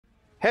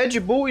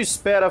Red Bull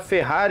espera a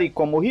Ferrari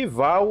como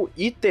rival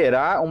e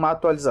terá uma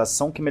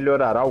atualização que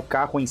melhorará o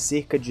carro em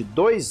cerca de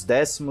 2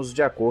 décimos,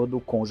 de acordo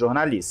com o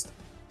jornalista.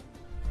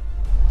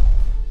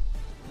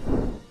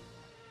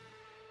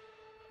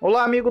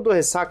 Olá, amigo do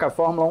Ressaca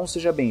Fórmula 1,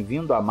 seja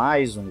bem-vindo a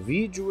mais um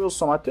vídeo. Eu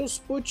sou Matheus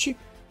Pucci.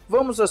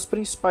 Vamos às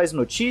principais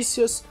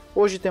notícias.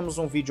 Hoje temos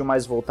um vídeo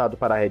mais voltado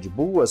para a Red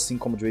Bull, assim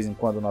como de vez em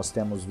quando nós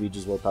temos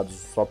vídeos voltados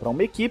só para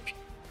uma equipe.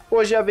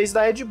 Hoje é a vez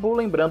da Red Bull,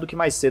 lembrando que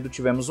mais cedo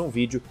tivemos um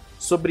vídeo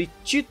sobre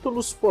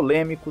títulos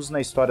polêmicos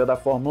na história da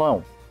Fórmula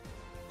 1.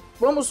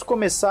 Vamos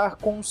começar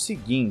com o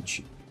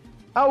seguinte.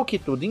 Ao que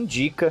tudo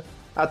indica,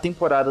 a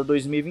temporada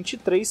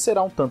 2023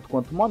 será um tanto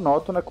quanto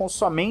monótona, com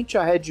somente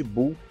a Red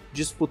Bull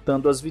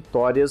disputando as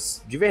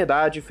vitórias de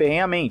verdade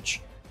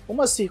ferrenhamente.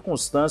 Uma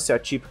circunstância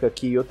atípica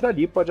aqui e outra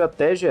ali pode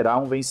até gerar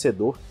um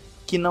vencedor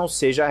que não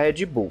seja a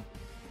Red Bull.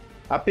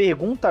 A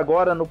pergunta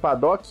agora no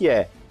paddock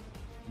é: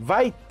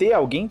 vai ter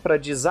alguém para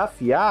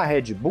desafiar a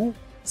Red Bull?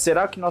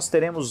 Será que nós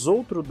teremos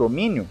outro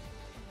domínio?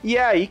 E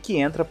é aí que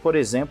entra, por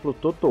exemplo,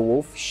 Toto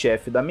Wolff,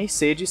 chefe da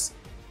Mercedes,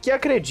 que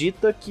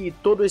acredita que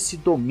todo esse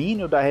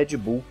domínio da Red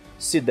Bull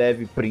se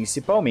deve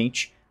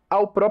principalmente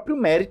ao próprio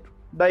mérito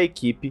da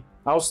equipe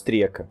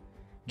austríaca.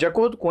 De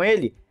acordo com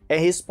ele, é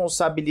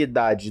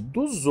responsabilidade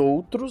dos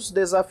outros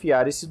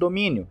desafiar esse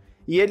domínio,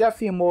 e ele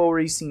afirmou ao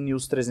Racing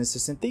News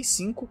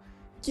 365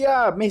 que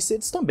a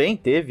Mercedes também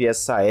teve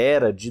essa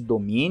era de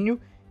domínio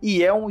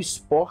e é um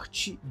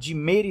esporte de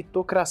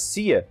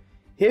meritocracia,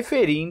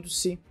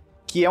 referindo-se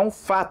que é um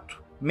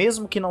fato,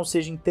 mesmo que não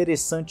seja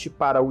interessante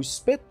para o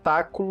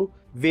espetáculo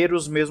ver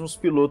os mesmos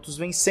pilotos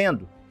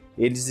vencendo.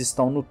 Eles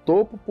estão no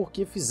topo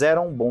porque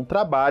fizeram um bom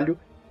trabalho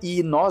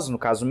e nós, no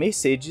caso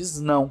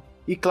Mercedes, não.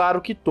 E claro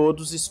que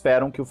todos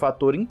esperam que o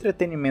fator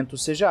entretenimento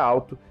seja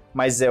alto,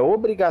 mas é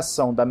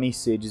obrigação da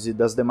Mercedes e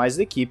das demais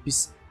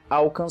equipes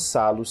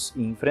alcançá-los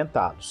e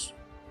enfrentá-los.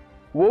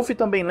 Wolff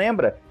também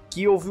lembra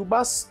que ouviu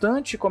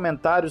bastante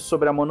comentários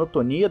sobre a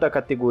monotonia da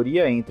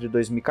categoria entre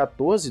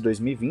 2014 e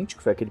 2020,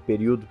 que foi aquele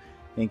período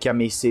em que a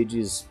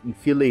Mercedes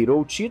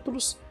enfileirou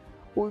títulos,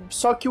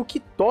 só que o que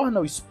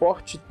torna o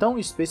esporte tão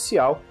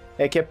especial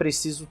é que é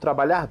preciso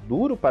trabalhar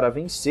duro para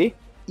vencer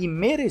e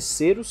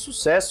merecer o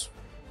sucesso,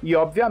 e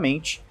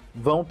obviamente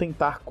vão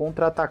tentar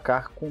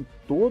contra-atacar com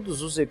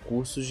todos os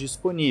recursos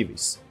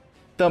disponíveis.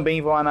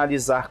 Também vão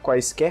analisar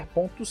quaisquer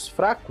pontos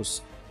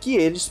fracos que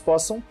eles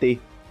possam ter.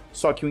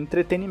 Só que o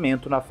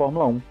entretenimento na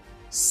Fórmula 1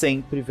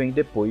 sempre vem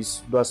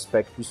depois do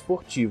aspecto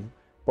esportivo.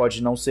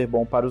 Pode não ser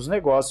bom para os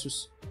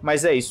negócios,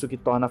 mas é isso que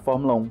torna a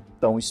Fórmula 1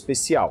 tão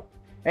especial.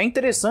 É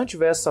interessante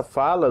ver essa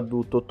fala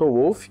do Toto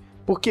Wolff,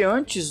 porque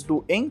antes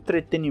do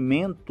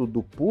entretenimento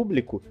do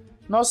público,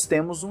 nós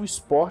temos um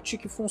esporte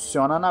que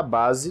funciona na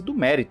base do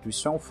mérito.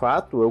 Isso é um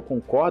fato, eu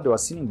concordo, eu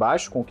assino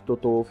embaixo com o que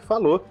Toto Wolff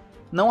falou.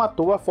 Não à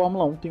toa a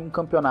Fórmula 1 tem um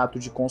campeonato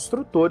de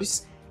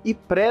construtores e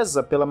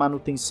preza pela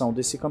manutenção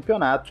desse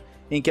campeonato,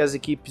 em que as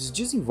equipes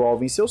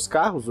desenvolvem seus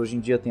carros. Hoje em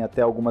dia tem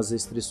até algumas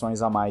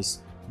restrições a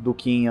mais do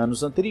que em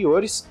anos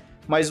anteriores,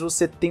 mas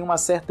você tem uma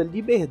certa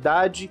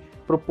liberdade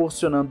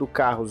proporcionando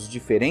carros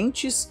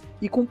diferentes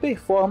e com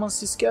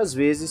performances que às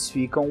vezes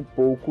ficam um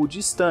pouco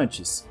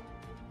distantes.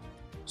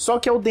 Só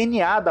que é o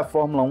DNA da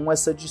Fórmula 1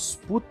 essa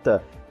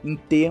disputa em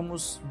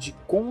termos de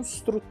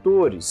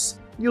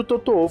construtores. E o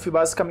Toto Wolff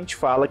basicamente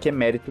fala que é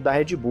mérito da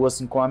Red Bull,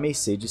 assim como a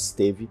Mercedes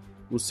teve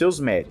os seus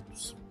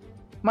méritos.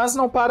 Mas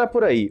não para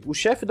por aí. O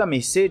chefe da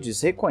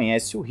Mercedes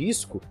reconhece o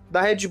risco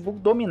da Red Bull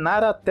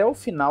dominar até o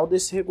final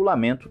desse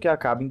regulamento que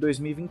acaba em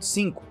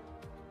 2025.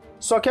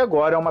 Só que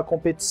agora é uma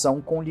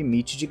competição com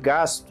limite de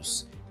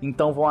gastos,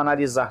 então vão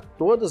analisar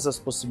todas as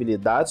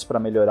possibilidades para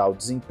melhorar o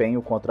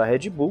desempenho contra a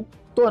Red Bull,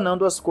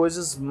 tornando as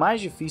coisas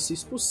mais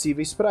difíceis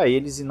possíveis para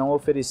eles e não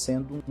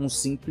oferecendo um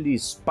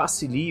simples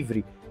passe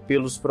livre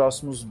pelos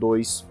próximos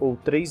 2 ou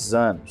 3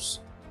 anos.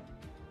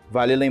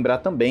 Vale lembrar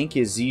também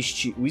que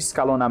existe o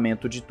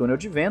escalonamento de túnel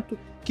de vento,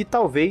 que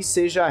talvez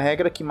seja a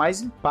regra que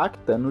mais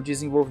impacta no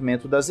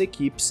desenvolvimento das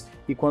equipes,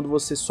 e quando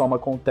você soma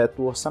com o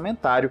teto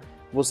orçamentário,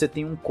 você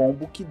tem um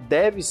combo que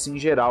deve sim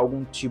gerar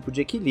algum tipo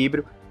de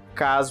equilíbrio,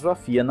 caso a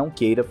FIA não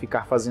queira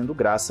ficar fazendo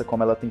graça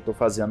como ela tentou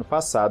fazer ano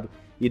passado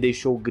e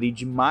deixou o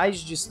grid mais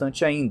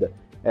distante ainda.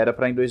 Era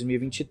para em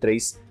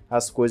 2023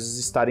 as coisas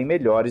estarem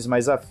melhores,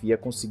 mas a FIA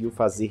conseguiu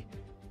fazer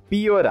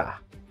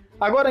piorar.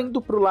 Agora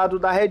indo para o lado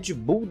da Red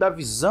Bull, da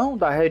visão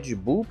da Red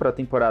Bull para a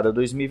temporada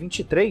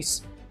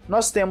 2023,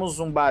 nós temos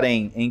um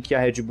Bahrein em que a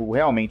Red Bull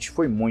realmente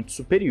foi muito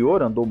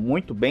superior, andou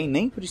muito bem,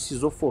 nem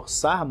precisou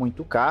forçar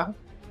muito o carro.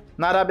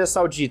 Na Arábia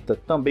Saudita,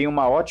 também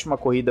uma ótima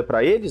corrida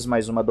para eles,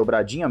 mais uma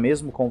dobradinha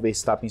mesmo com o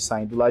Verstappen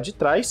saindo lá de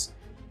trás.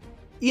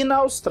 E na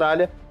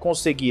Austrália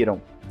conseguiram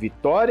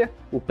vitória,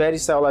 o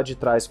Pérez saiu lá de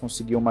trás,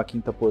 conseguiu uma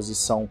 5ª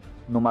posição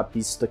numa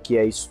pista que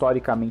é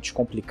historicamente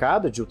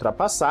complicada de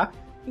ultrapassar.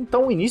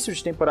 Então o início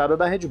de temporada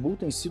da Red Bull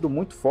tem sido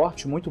muito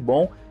forte, muito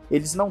bom,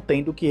 eles não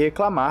têm do que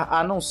reclamar,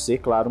 a não ser,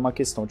 claro, uma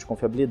questão de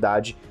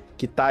confiabilidade,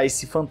 que tá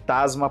esse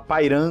fantasma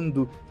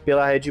pairando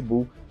pela Red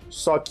Bull,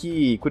 só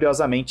que,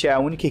 curiosamente, é a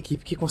única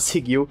equipe que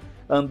conseguiu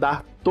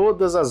andar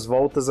todas as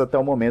voltas até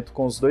o momento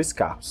com os dois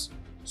carros.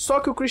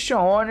 Só que o Christian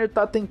Horner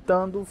está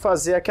tentando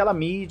fazer aquela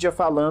mídia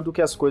falando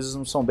que as coisas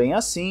não são bem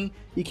assim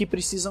e que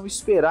precisam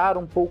esperar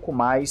um pouco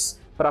mais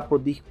para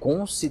poder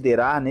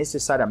considerar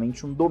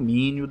necessariamente um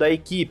domínio da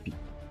equipe.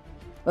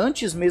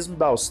 Antes mesmo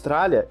da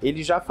Austrália,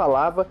 ele já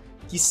falava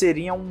que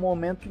seria um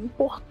momento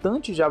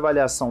importante de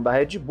avaliação da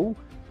Red Bull,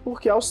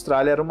 porque a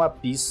Austrália era uma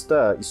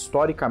pista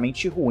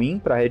historicamente ruim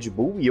para a Red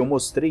Bull, e eu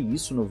mostrei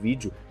isso no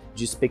vídeo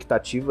de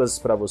expectativas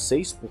para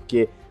vocês,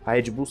 porque a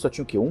Red Bull só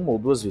tinha o quê? 1 ou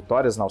 2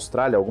 vitórias na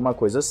Austrália, alguma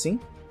coisa assim.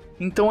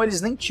 Então eles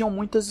nem tinham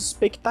muitas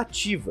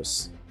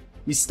expectativas.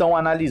 Estão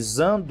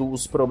analisando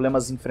os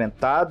problemas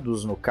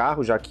enfrentados no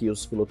carro, já que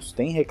os pilotos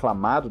têm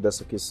reclamado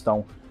dessa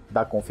questão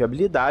da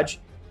confiabilidade.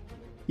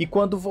 E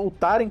quando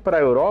voltarem para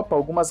a Europa,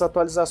 algumas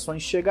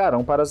atualizações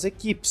chegarão para as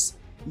equipes.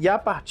 E a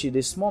partir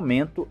desse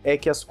momento é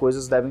que as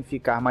coisas devem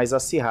ficar mais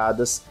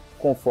acirradas,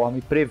 conforme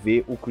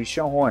prevê o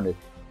Christian Horner.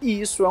 E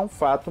isso é um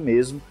fato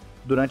mesmo.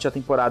 Durante a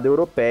temporada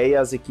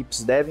europeia, as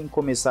equipes devem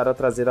começar a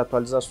trazer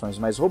atualizações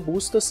mais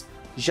robustas,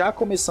 já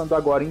começando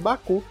agora em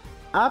Baku,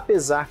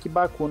 apesar que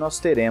Baku nós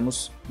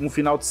teremos um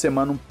final de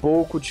semana um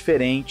pouco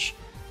diferente,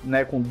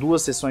 né, com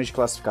 2 sessões de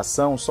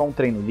classificação, só um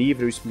treino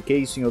livre, eu expliquei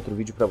isso em outro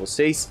vídeo para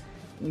vocês.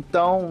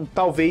 Então,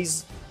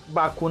 talvez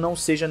Baku não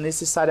seja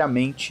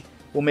necessariamente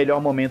o melhor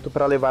momento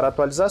para levar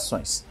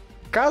atualizações.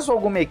 Caso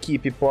alguma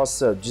equipe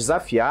possa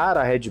desafiar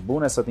a Red Bull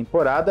nessa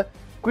temporada,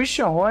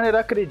 Christian Horner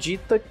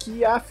acredita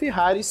que a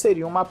Ferrari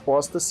seria uma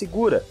aposta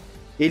segura.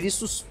 Ele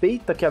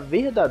suspeita que a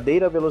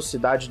verdadeira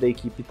velocidade da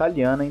equipe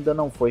italiana ainda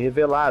não foi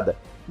revelada,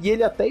 e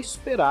ele até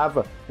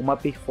esperava uma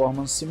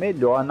performance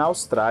melhor na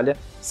Austrália,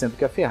 sendo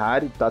que a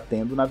Ferrari está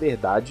tendo, na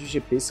verdade,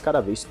 GPs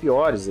cada vez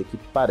piores. A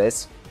equipe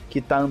parece que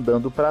está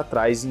andando para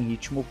trás em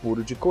ritmo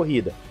puro de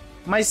corrida.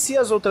 Mas se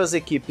as outras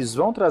equipes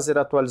vão trazer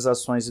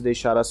atualizações e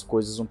deixar as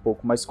coisas um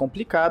pouco mais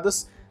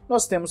complicadas,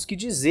 nós temos que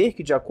dizer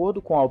que, de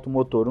acordo com o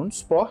Automotor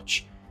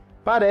Unisport,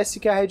 parece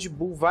que a Red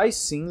Bull vai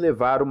sim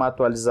levar uma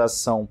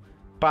atualização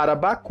para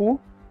Baku,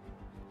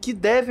 que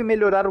deve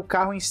melhorar o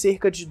carro em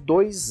cerca de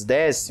 2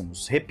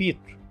 décimos.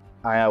 Repito,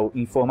 a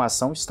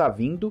informação está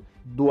vindo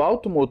do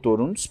Automotor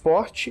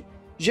Unisport,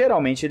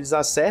 geralmente eles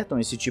acertam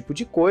esse tipo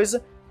de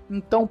coisa,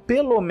 então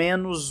pelo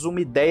menos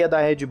uma ideia da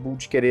Red Bull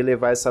de querer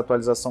levar essa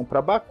atualização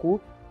para Baku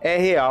é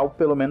real,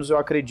 pelo menos eu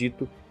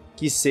acredito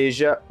que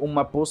seja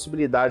uma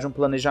possibilidade, um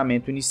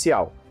planejamento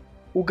inicial.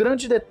 O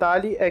grande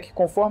detalhe é que,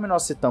 conforme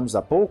nós citamos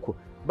há pouco,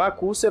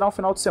 Baku será um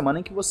final de semana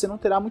em que você não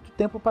terá muito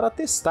tempo para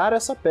testar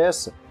essa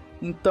peça.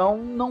 Então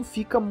não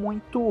fica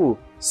muito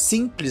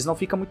simples, não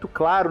fica muito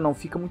claro, não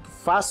fica muito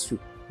fácil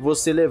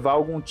você levar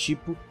algum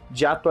tipo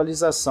de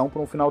atualização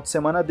para um final de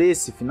semana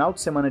desse. Final de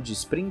semana de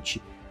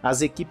sprint,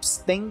 as equipes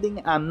tendem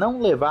a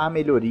não levar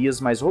melhorias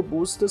mais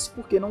robustas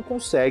porque não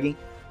conseguem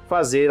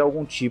fazer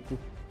algum tipo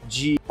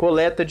de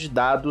coleta de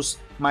dados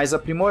mais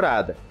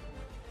aprimorada.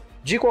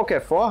 De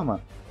qualquer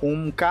forma,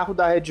 um carro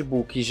da Red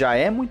Bull que já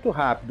é muito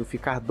rápido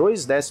ficar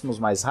 2 décimos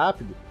mais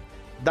rápido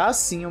dá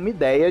sim uma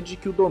ideia de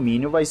que o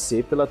domínio vai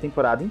ser pela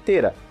temporada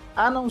inteira,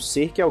 a não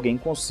ser que alguém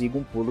consiga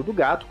um pulo do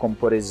gato, como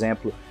por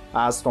exemplo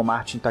a Aston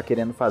Martin está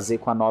querendo fazer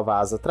com a nova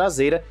asa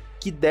traseira,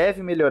 que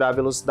deve melhorar a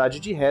velocidade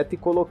de reta e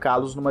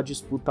colocá-los numa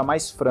disputa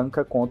mais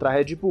franca contra a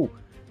Red Bull.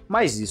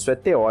 Mas isso é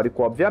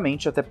teórico,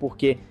 obviamente, até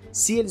porque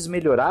se eles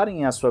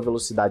melhorarem a sua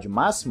velocidade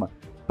máxima,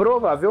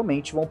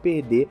 provavelmente vão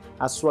perder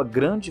a sua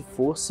grande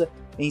força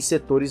em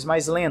setores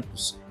mais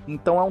lentos.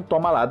 Então é um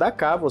toma lá da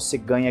cá, você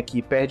ganha aqui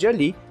e perde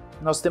ali.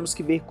 Nós temos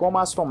que ver como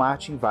a Aston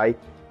Martin vai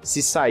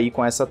se sair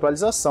com essa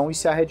atualização e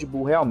se a Red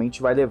Bull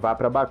realmente vai levar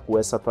para Baku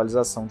essa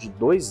atualização de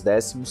 2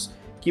 décimos,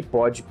 que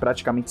pode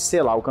praticamente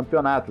selar o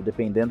campeonato.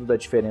 Dependendo da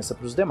diferença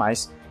para os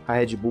demais, a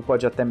Red Bull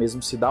pode até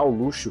mesmo se dar ao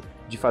luxo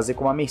de fazer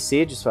como a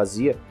Mercedes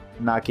fazia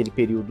naquele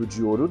período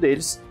de ouro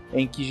deles,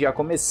 em que já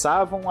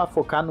começavam a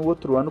focar no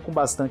outro ano com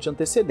bastante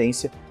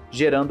antecedência,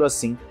 gerando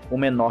assim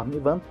uma enorme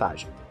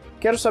vantagem.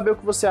 Quero saber o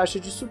que você acha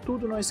disso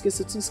tudo, não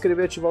esqueça de se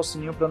inscrever e ativar o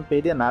sininho para não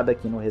perder nada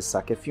aqui no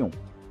Ressaca F1.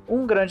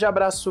 Um grande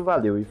abraço,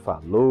 valeu e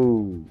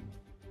falou!